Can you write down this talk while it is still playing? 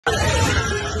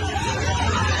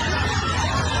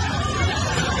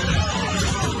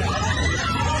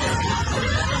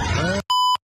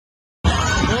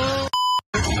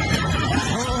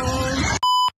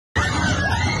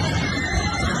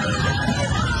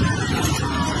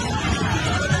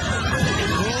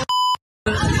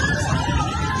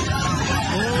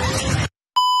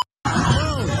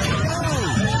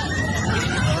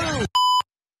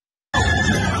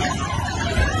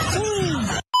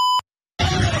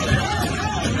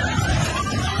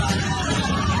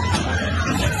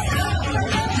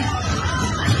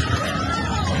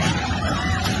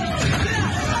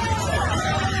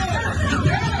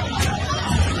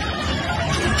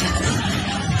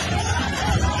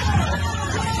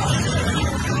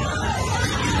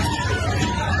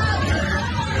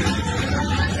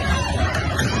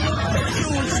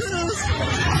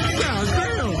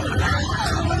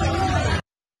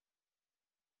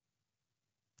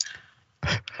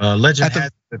Legend has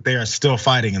it that they are still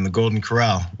fighting in the Golden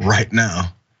Corral right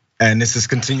now. And this is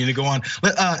continuing to go on.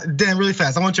 Dan, really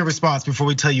fast, I want your response before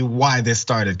we tell you why this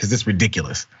started, because it's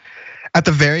ridiculous. At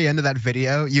the very end of that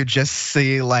video, you just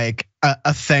see like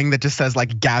a thing that just says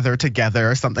like gather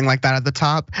together or something like that at the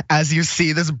top as you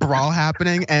see this brawl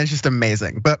happening, and it's just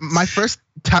amazing. But my first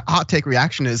hot take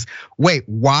reaction is, wait,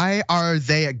 why are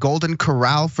they at Golden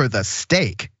Corral for the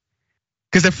steak?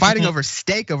 Because they're fighting over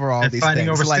steak over all these things. Fighting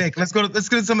over steak. Let's go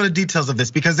to some of the details of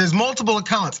this, because there's multiple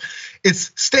accounts.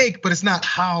 It's steak, but it's not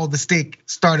how the steak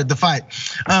started the fight.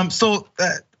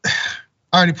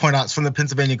 I already pointed out it's from the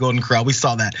Pennsylvania Golden Corral. We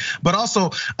saw that. But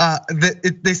also,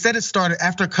 they said it started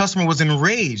after a customer was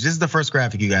enraged. This is the first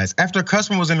graphic, you guys. After a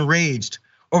customer was enraged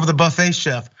over the buffet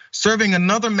chef serving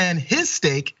another man his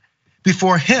steak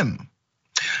before him.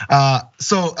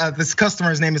 This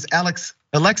customer's name is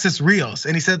Alexis Rios,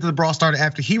 and he said that the brawl started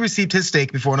after he received his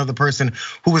steak before another person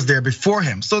who was there before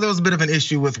him. So there was a bit of an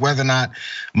issue with whether or not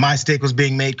my steak was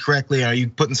being made correctly. Are you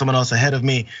putting someone else ahead of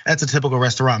me? That's a typical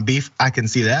restaurant beef. I can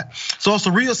see that. So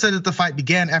also Rios said that the fight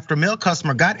began after a male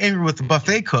customer got angry with the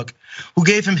buffet cook who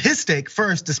gave him his steak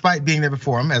first, despite being there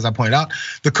before him. As I pointed out,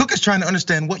 the cook is trying to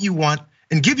understand what you want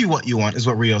and give you what you want, is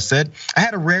what Rios said. I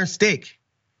had a rare steak,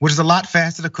 which is a lot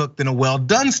faster to cook than a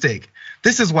well-done steak.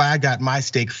 This is why I got my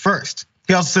steak first.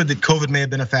 He also said that COVID may have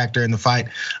been a factor in the fight,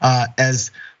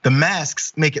 as the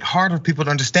masks make it harder for people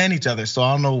to understand each other. So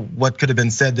I don't know what could have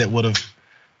been said that would have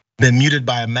been muted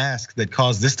by a mask that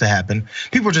caused this to happen.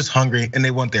 People are just hungry and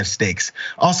they want their steaks.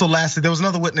 Also, lastly, there was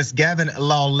another witness, Gavin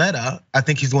Lauletta. I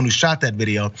think he's the one who shot that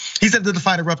video. He said that the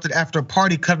fight erupted after a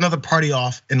party cut another party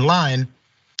off in line,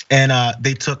 and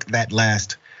they took that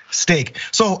last steak.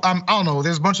 So I don't know,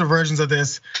 there's a bunch of versions of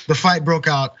this. The fight broke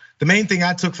out. The main thing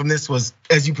I took from this was,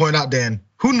 as you point out, Dan,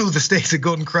 who knew the steaks at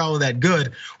Golden Corral were that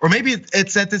good? Or maybe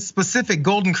it's at this specific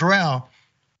Golden Corral,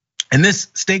 and this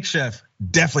steak chef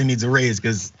definitely needs a raise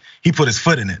because he put his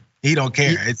foot in it. He don't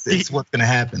care, it's what's gonna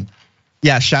happen.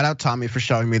 Yeah, shout out Tommy for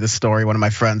showing me the story, one of my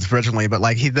friends originally, but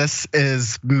like this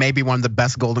is maybe one of the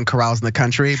best Golden Corrals in the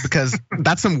country, because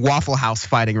that's some Waffle House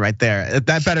fighting right there.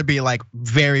 That better be like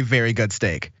very, very good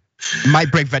steak.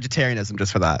 Might break vegetarianism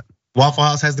just for that. Waffle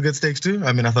House has the good steaks too?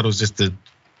 I mean, I thought it was just the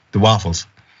waffles.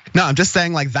 No, I'm just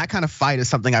saying like that kind of fight is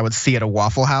something I would see at a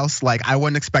Waffle House. Like I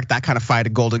wouldn't expect that kind of fight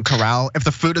at Golden Corral. If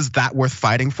the food is that worth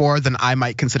fighting for, then I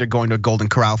might consider going to a Golden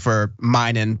Corral for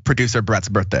mine and producer Brett's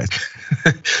birthday.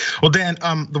 Well, Dan,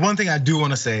 the one thing I do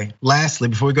want to say, lastly,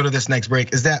 before we go to this next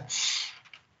break, is that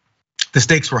the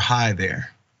stakes were high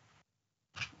there.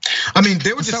 I mean,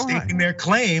 they were just staking their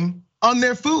claim on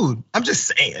their food. I'm just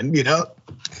saying,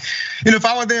 if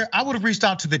I were there, I would have reached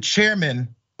out to the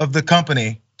chairman of the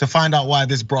company to find out why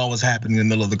this brawl was happening in the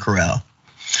middle of the corral.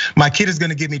 My kid is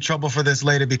gonna give me trouble for this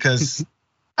later because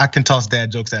I can toss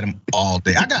dad jokes at him all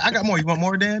day. I got more. You want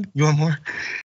more, Dan? You want more?